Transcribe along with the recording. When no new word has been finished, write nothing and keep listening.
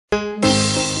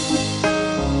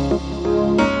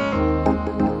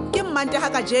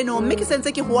ka jeno mme ke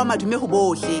sentse ke hoa madume ho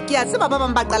bohle ke a tseba ba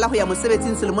bang ba qala ho ya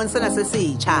mosebetsing selemong sena se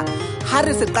setjha ha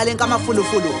re se qaleng ka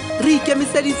mafolofolo re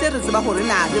ikemiseditse re tseba hore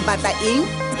na re batla eng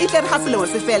e tle re ha selemo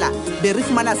se fela be re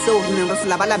fumana seo re neng re se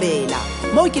labalabela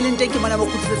moo ke leng teng ke mona mo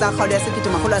kgutlisetsang kgaolo ya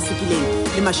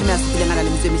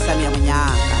 1975 ya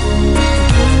Monyaka.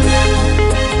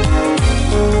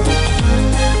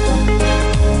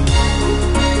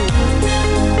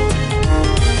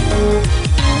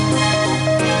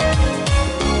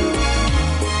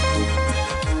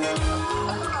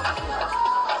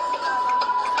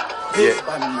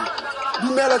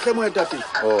 Dumela hle moetapele.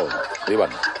 Oh,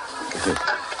 banna.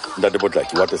 Ntate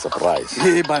Potlaki, what a surprise.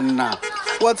 Banna.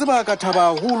 Wa tseba ka thaba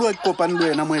haholo ke kopane le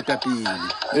wena moetapele.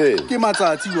 Ke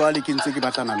matsatsi jwale ke ntse ke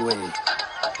batlana le wena.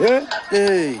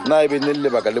 Na ebe ne le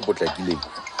baka le potlakileng.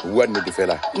 Bua nnete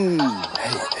fela.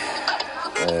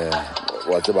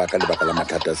 Wa tseba ka le baka la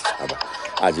mathata setjhaba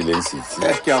a jeleng sitsi.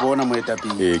 Ke a bona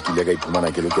moetapele. Ke ile ka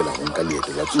iphumana ke lokela ho nka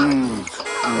leeto la tshohanyetso.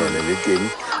 Le teng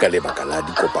ka le baka la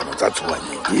dikopano tsa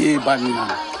tshohanyetso. Banna.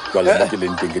 Jwale ke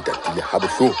leng teng ke tatile ha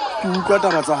bohloko. Ke utlwa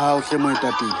taba tsa hao hle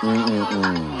moetapele.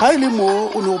 Ha ile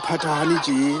mo o ne o phathahane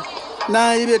tje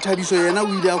na ebe Thabiso yena o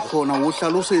ile a khona ho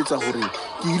hlalosetsa hore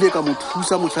ke ile ka mo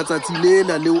thusa mohlatsatsi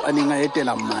lela leo a neng a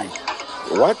etela mmae.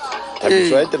 What?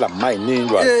 Thabiso a etela mmae neng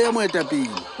jwale? Ya moetapele.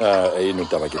 No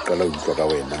taba ke qala ho utlwa ka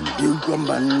wena. E utlwang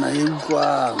banna e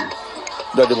utlwang.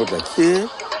 Ntate Potlaki.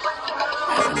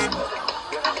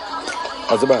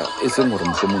 A tseba e seng hore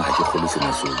mohlomong ha ke kgole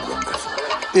sena se o buang ka sona.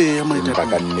 Ya moetapele. Ba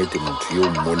ka nnete motho yo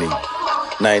mmoneng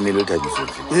na ene le Thabiso.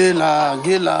 Hela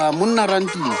monna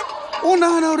Ranti o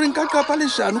nahana hore nka qapa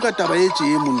leshano ka taba e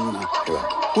tje monna.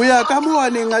 Ho ya ka mo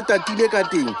aneng a tatile ka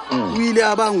teng o ile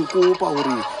a ba nkopa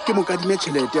hore ke mo kadime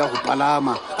tjhelete ya ho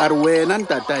palama a re wena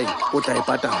ntatae o tla e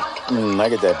patala. Nna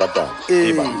ke tla e patala.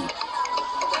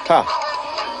 Ha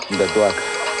ntate wa ka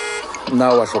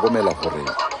nna wa hlokomela hore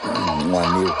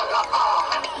ngwaneo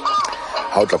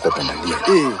ha o tla kopana le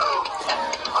yena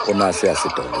o na se a se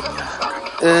tolong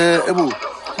ya ebo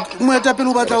moetapele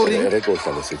o batla hore re go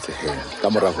hlalosetse ka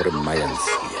mora hore mmaya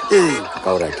ntsiya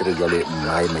ka hore ke re jwale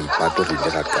mmaya maipato re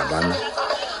dira kabana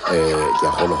ke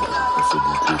a gola hore o se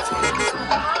butletse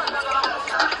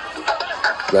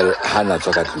jwale ha na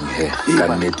tswa ka tlung ka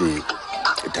nnete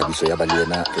Thabiso ya ba le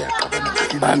yena ya kabana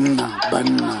banna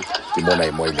ke mona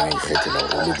e mo ile ngai kgethela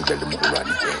hore o dula le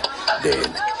mogolwane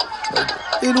then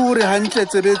e le hore hantle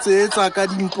tsebetse tsa ka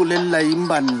dimpolella eng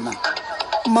banna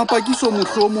mapakiso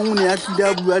mohlomong o ne a hlile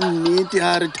a bua nnete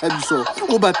ha re Thabiso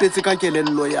o bapetse ka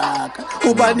kelello ya ka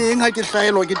o baneng ha ke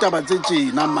hlaelwa ke taba tse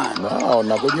tjena mana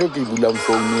nako eo ke bulang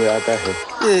phone ya ka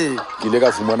ke ile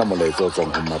ka fumana molaetsa o tswang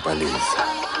ho mapalesa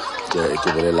ke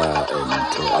bolela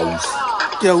ntho ausi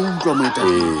ke a utlwa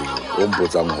moetapele o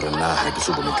mpotsang hore na ha ke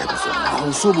so bone Thabiso ha o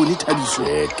so bone Thabiso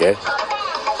ke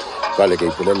jwale ka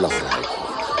ipolella hore ha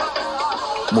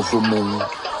mohlomong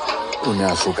o ne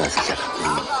a soka fihlela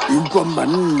e utlwang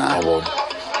banna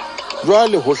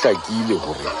jwale ho hlakile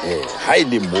hore ha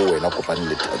ile mo wena kopane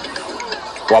le Thabiso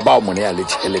wa ba mo ne ya le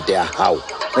tjhelete ya hao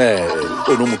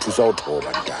o no mo thusa ho thoba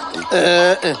ntate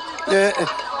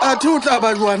a thi o tla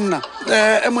ba jwanna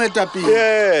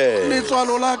moetapele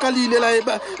letswalo la ka le ile la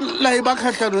e ba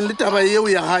kgahlanong le taba eo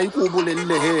ya hae ko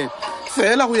bolelle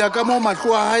fela go ya ka mo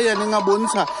mahlo a hae a neng a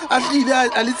bontsha a hlile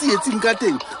a le tsietsing ka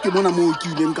teng ke mona moo ke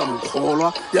ileng ka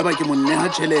mokgolwa ya ba ke mo nneha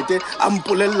tjhelete a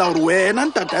mpolella hore wena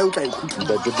ntatae o tla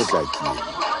ikhutlha.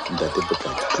 Ntate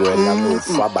Potlaki tloela mo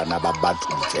fa bana ba batho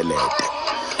ditjhelete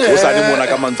o sa le mona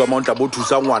ka mantswe a mantla bo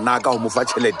thusa ngwana ka ho mo fa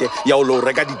tjhelete ya o lo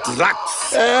reka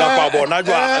di-drugs kapa bona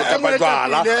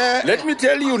jwala. Let me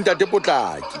tell you Ntate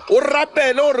Potlaki o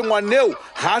rapele hore ngwaneo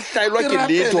ha hlaelwa ke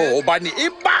letho hobane e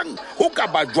bang ho ka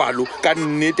ba jwalo ka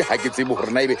nnete ha ke tsebe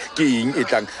hore na ebe ke eng e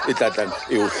tlang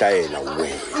e o hlaela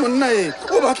wena monna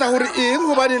o batla hore eng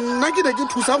hobane nna ke ne ke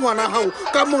thusa ngwana hao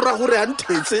ka mora hore a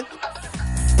nthetse.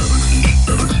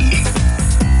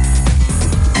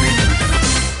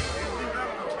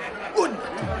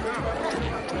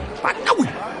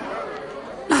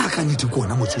 ka nnete ke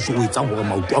ona motsotso o etsang hore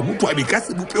maoto a motho a be ka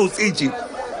sebopeo se tje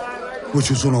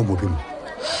motsotso ona o mobe mo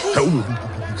ha o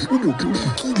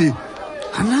bokile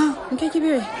hana nke ke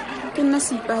be ke nna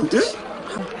seipati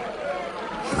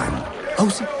ha o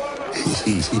se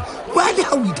wa le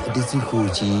ha o ithatetse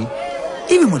kgotsi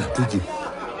ebe molato ke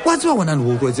wa tswa bona le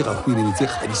go tse ga go ile tse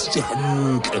kgadisitse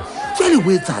hantle jwale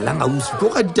go etsalang a o se go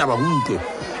ga ditaba gontle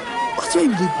tswe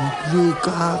le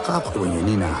ka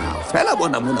kgwebonyane na fela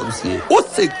bona mona o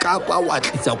se ka ba wa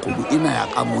tlisa kgobo ena ya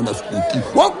ka mona sekoti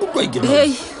wa kutlwa ke ke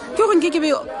gore nke ke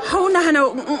be ha o nagana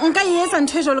nka e etsa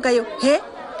ntho e jalo ka yo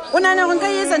o nana go nka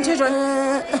etsa ntho e jwang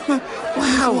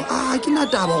ke na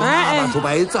taba batho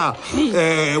ba etsa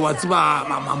wa tseba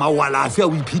mawalafi a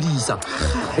o iphedisa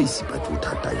ga isipatho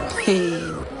thata ke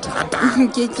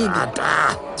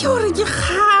gore ke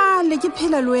kgale ke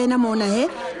phela le wena mona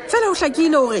fela o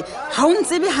hlakile gore ga o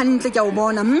ntsebe hantle ke a o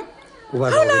bona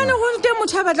ga o nane go nte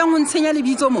motho a batlang go ntshenya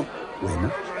lebitso mo wena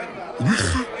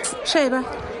sheba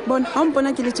bona ga o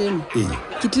mpona ke le temo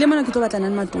ke tlile mona ke tlo batlana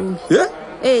le matume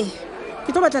ke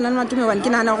tlo batlana le matume bane ke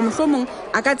nagana gore mohlomong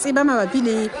a ka tseba mabapi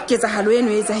le ketsagalo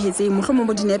eno e etsagetseng mohlomong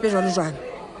bo dinepe jalo-jalo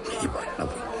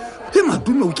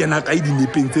matume o kena kae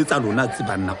dinepeng tse tsa lona tse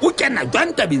banna o kena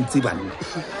jwang tabeng tse banna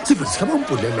sefedi sa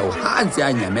bampolela gore ga a ntse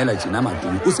a nyamela tjena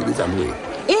matume o sebetsa le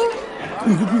wena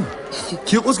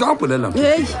ke o se ka gapolelang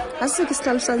ga se ke se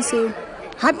tlalosang seo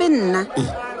gape nna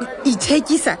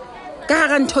ithekisa ka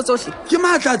gara ntho tsotlhe ke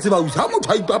maatla a tseba usa ga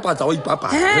motho a ipapatsa wa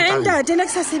ipapatsantate le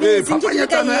ke sa sebetseng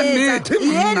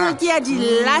eno ke ya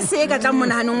dilase e ka tlang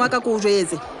monaganong wa ka ko o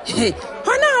jetse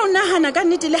gona ga o nagana ka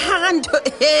nnete le gara ntho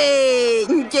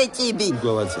nkekebe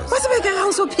wa tsebe ka ga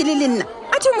o se o phele le nna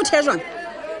a the motho ya jwang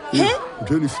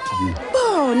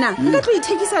bona nka tlo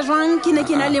ithekisa jwang ke ne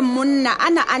ke na le monna a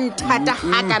na a nthata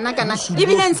gakana-kana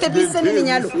ebile ntshepise le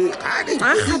lenyalo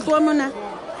a gatloa mona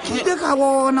ke ile ka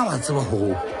bona wa tseba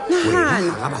gore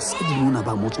wena ga basadi mona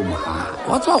ba motso mogala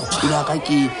wa tseba go tshela ka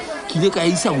ke ile ka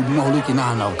isa godimo golo ke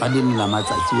nagana go ka lenela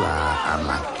matsatsi a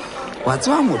ama wa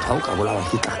tseba motho ga o ka bolawa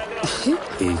ke tlala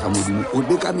ka modimo o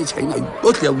le ka metšhaina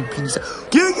otlhe ya boiphedisa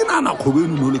ke nagana kgobo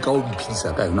eno no le ka o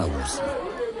boiphedisa ka yona bosi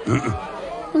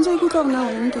o ntse ikutlwa gona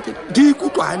gonkeke ke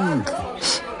ikutlwa gantle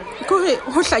kore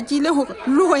go hlakile gore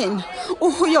le wena o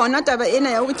go yona taba ena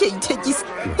ya gore ke ithekisa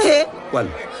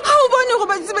ga o bone go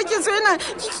batsebaketso ena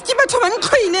ke batho ba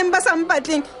nkgoileng ba sa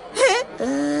mpatleng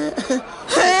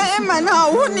mana ga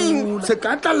o neng se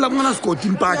ka tlalela mona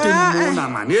sekoting pateng mona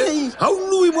mane ga o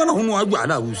loe mona go ne wa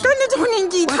jala bosi ka nnete go neng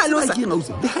ke itlhalosa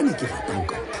le gane ke rata o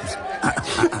ka thusa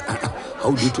ga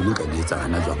o letho le ka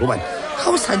dietsagana jwa gobane ga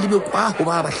o sa lebe kwa go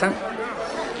ba batlang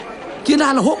ke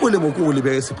nagana go molemo ko o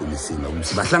lebeye seponeseng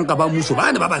ausi bahlanka ba mmuso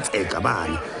bane ba batseka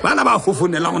bana ba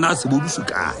fofonela gona a seboduso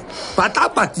kae ba tla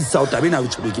patisa o tabeng a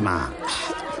botšhebe ke mang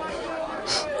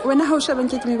wena ga o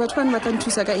shabankekeme batho bane ba tla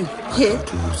nthusa ka eng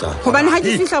gobane ga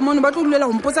ke fitlha mono ba tlo dulela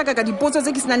go mpotsa ka dipotso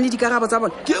tse ke senang le dikarabo tsa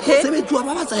bona ke mosebetsi wa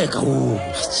ba batseka o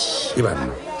e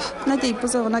banna nna ke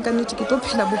ipotsa gona ka nnete ke tlo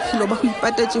phela bophelo ba go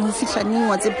ipatatse go fitlhaneng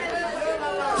wa tseba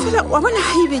fela wa bona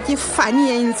ga ebe ke fane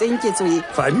ya ntseng ketso e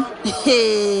fane ke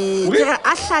re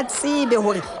a hlatsebe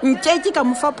gore nkeke ka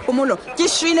mofa phomolo ke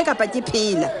shwele kapa ke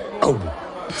phela ao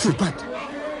sepata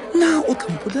na o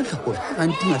tlampolela gore ga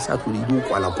ganting a sa tloledi o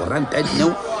kwala koranta ya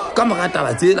dineo ka moga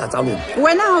taba tsela tsa lona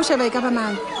wena ga o sheba e ka ba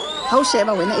mang ga o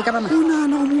sheba wena e ka ba mang o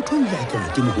nana o motho o yakela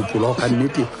ke mogopolo ga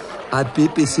nnete a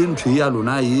pepese ntho e ya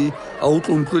lona e a o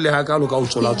tlontlole ga kalo ka o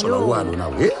tsolatshola o a lona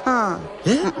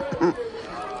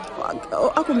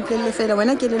a komplelle fela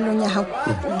wena ke lelong ya gago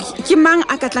ke mang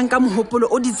a ka tlang ka mogopolo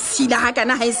o di tshila ga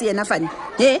kana ga e se yena fane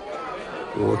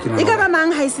e ka ba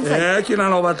mang ga e se fane ke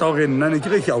nana o batla gore nna ne ke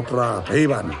re ke a o trapa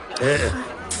bana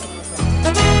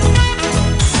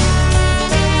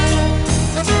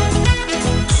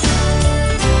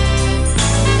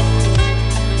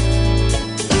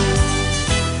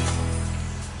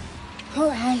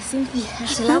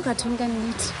Sela ka thonka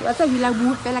nnete wa tsa bula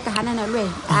bua fela ka hanana le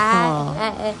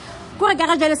wena kore ka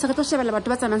ga jale se re tlo shebela batho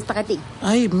ba tsamang strateng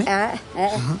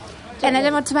ena le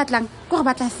batho ba tlang kore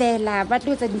ba tla fela ba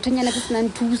tlo etsa dinthonyana tse senang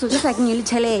thuso tse sa kenye le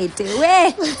tšhelete we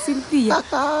Cynthia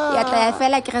ya tla ya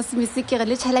fela keresemese ke re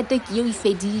le tšhelete ke eo e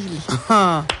fedile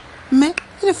mme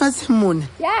e lefatsheng mona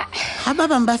ga ba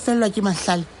bangwe ba felelwa ke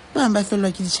mahlale ba bangwe ba felelwa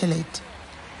ke ditšhelete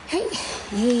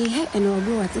ene wa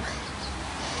bua wa tseba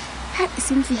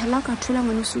Cynthia la ka thola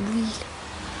ngwana o soduile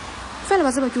fela ba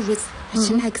tseba ke o jwetse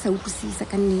tšhena ga ke sa utlwisisa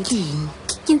ka nnete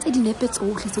ke ntse dinepe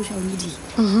tsotlhe social media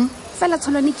fela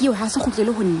tsholwane ke eo ga se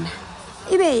gotlele go nna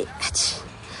ebe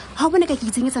ga o bone ka ke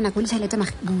itsenyetsa nako le tšhelete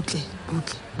maga butle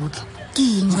ke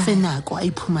eng fe nako a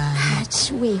iphumane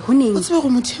we go neng o tsebe go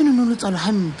motho eno no lo tsalo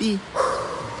gampe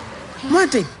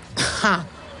moateng ga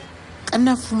ka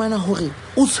nna fumana gore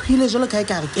o tshwile jalo ka e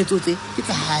ka re ketsotse ke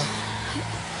tsa gae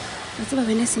wa tseba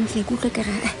wena Cynthia ke utlwe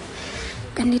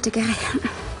ka nnete ka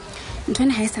ntho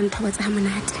ene ga e sa ntho ba tsa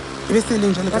monate e be se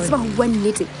leng jalo wa tseba go bua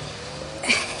nnete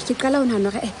ke qala o nagana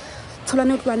gore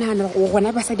tsholwane o tlo nagana gore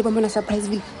gona basadi ba mona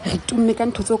surpriseville re tumme ka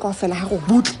ntho tseo kao fela ga go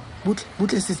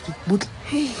butle sespi butle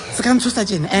se ka ntshosa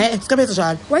tjena se ka betsa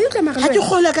jalo wa utlwa mara ga ke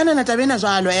kgolwa ka nana tabena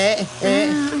jalo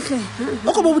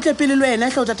o go bo butle pele le wena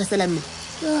hle o tatasela mme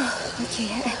okay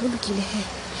o lokile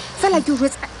fela ke o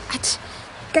jwetsa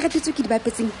karate tse ke di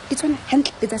bapetseng di tshwana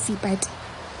hantle le tsa seipati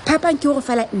phapang ke gore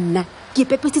fela nna ke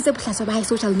pepesitse botlhaswa ba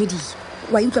social media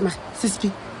wa utlwa maga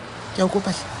sispi ke a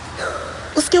kopahle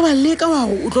o se ke wa leka wa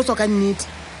go o tlo tswa ka nnete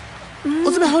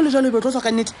o tsebe ha o le jalo o tlo tswa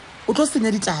ka nnete o tlo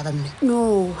senya ditaba mme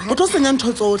no o tlo senya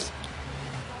ntho tsohle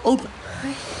o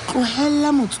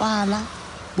tlohella motswala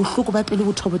bohloko ba pele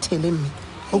bo thobothele mme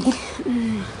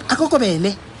a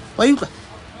kokobele wa utlwa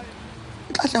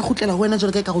tla tla gotlela go wena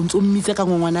jalo ka go ntse o mmitse ka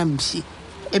ngwana mshi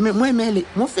mo emele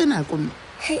mo fe nako mme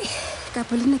ka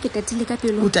polena ke tatile ka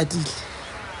pelo o tatile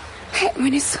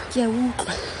ngwaneso ke a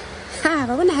utlwa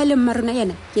ba bona ha le mmarona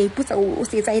yena ke iputsa o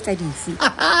se etsa dife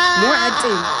mo a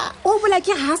teng o bola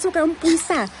ke ha so ka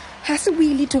mpuisa ha se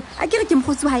builitho a ke re ke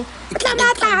mkhotsi wa hae tla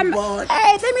matlama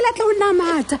tlemela tla ona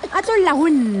matha a tlo lla ho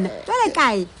nna jale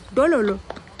kae dololo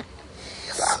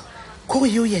go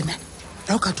yo yena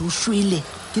ra ka tlo shwele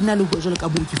ke nna le go jole ka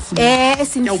bo ke fu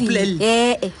sinfi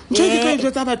nje ke tlo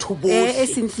etsa batho bohle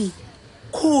sinfi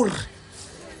khore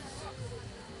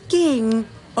keng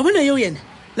o bona yo yena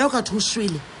la ka tlo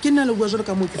shwele ke nna le go jole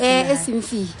ka mo ke fu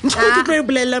sinfi nje ke tlo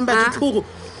bolelang ba ditlhogo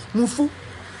mofu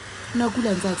na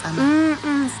kula ntse a tsama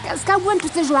ska bua ntho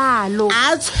tse jwalo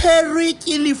a tshwerwe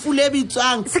ke lefu le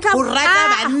bitswang go rata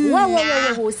banna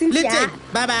le teng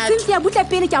ba ba Cynthia butla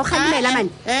pele ke a go kgalemela man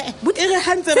e re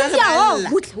hantse ba reballa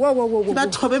butla ba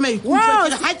thobe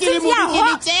maikutlo ke ha ke le mo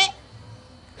ke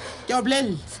ke o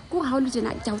blend go ha o le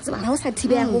jena ke a o tseba ha o sa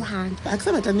thibela go hang a ke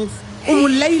sa batla nix o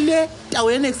molaile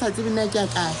tao ene ke sa tsebe nna ke a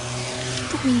kae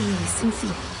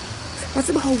Cynthia wa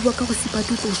tseba ha o bua ka go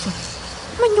sipatu tloswa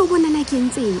mang yo bona na ke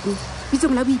ntseng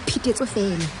bitsong la boiphitetso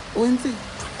fela o ntse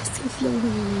Cynthia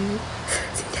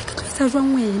Cynthia ke tlosa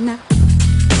jwang wena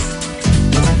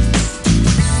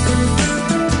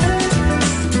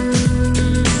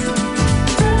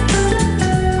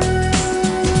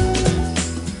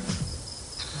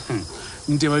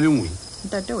nteba le ngwe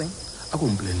ntate wena a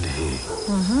komplele he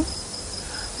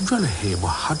jwale he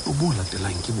bohato bo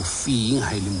latelang ke bofeng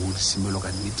ha ile mo disimelo ka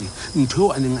nnete ntho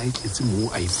eo a neng a itletse mo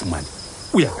a ifumane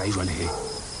o ya ka jwale he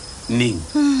neng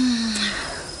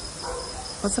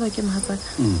o tsaba ke mohatsaka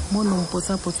mo no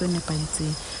mpotsa potso ne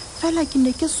paitseng fela ke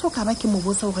ne ke soka ba ke mo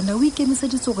botsa gore na o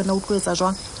ikemiseditse gore na o tloetsa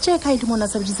jwang je ka ile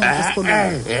mona sebedisa ke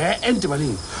sekolong ente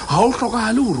baleng ha o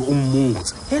hlokahale hore o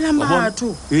mmotse hela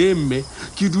batho mme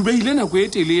ke dubeile nako e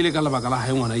telele ka lebaka la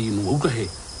hae ngwana eno wa utlwa he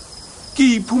ke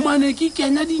iphumane ke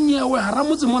kenya dinyewe hara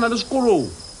motse mona le sekolong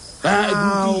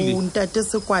ntate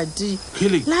Sekwadi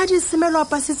la di semelo a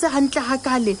pasitse hantle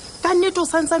hakale ka nnete o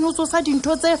santsane o tsosa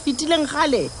dintho tse fetileng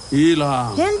gale he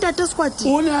ntate Sekwadi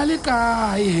o ne a le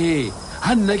kae he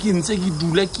ha nna ke ntse ke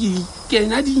dula ke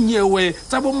kenya dinyewe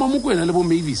tsa bommamokwena le bo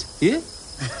Mavis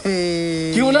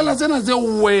ke olela tsena tse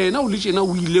wena o le tjena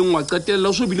o ileng wa qetella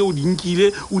o so bile o di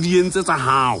nkile o di entse tsa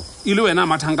hao e le wena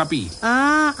mathang ka pele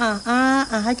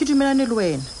ha ke dumelane le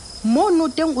wena mo no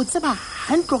teng o tseba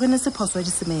hantle re ne se phoswa di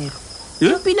semelo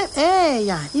impile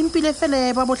impile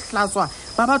fele ba bohlatswa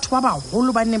ba batho ba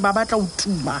baholo ba ne ba batla o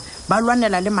tuma ba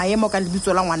lwanela le maemo ka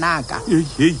lebitso la ngwanaka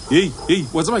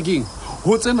wa tseba keng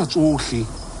ho tsena tsohle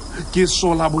ke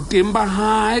sola boteng ba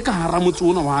hae ka hara motse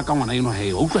ona wa ka ngwana eno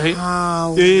he o utlwa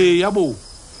he yabo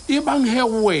e bang he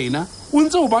wena o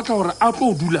ntse o batla hore a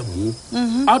tlo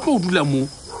dula mo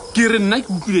ke re nna ke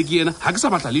utlwile ke yena ha ke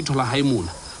sa batla le thola hae mona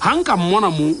ha nka mmona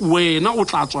mo wena o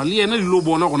tla tswa le yena le lo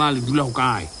bona gona le dula ho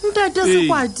kae ntate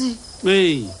Sekwadi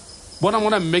bona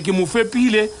mona mme ke mo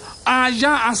fepile a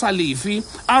ja a sa lefe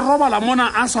a robala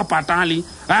mona a sa patale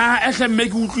ehle mme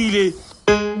ke utlwile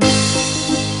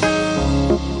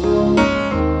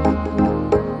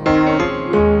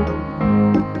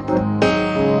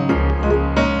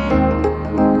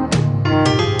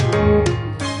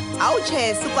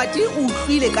Sekwadi o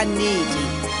utlwile ka nnete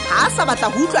ha sa batla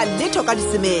ho utlwa letho ka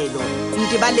disemelo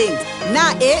ntebaleng na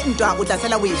ntwa o tla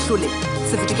sela o e hlole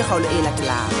se fete ke kgaolo e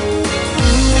latelang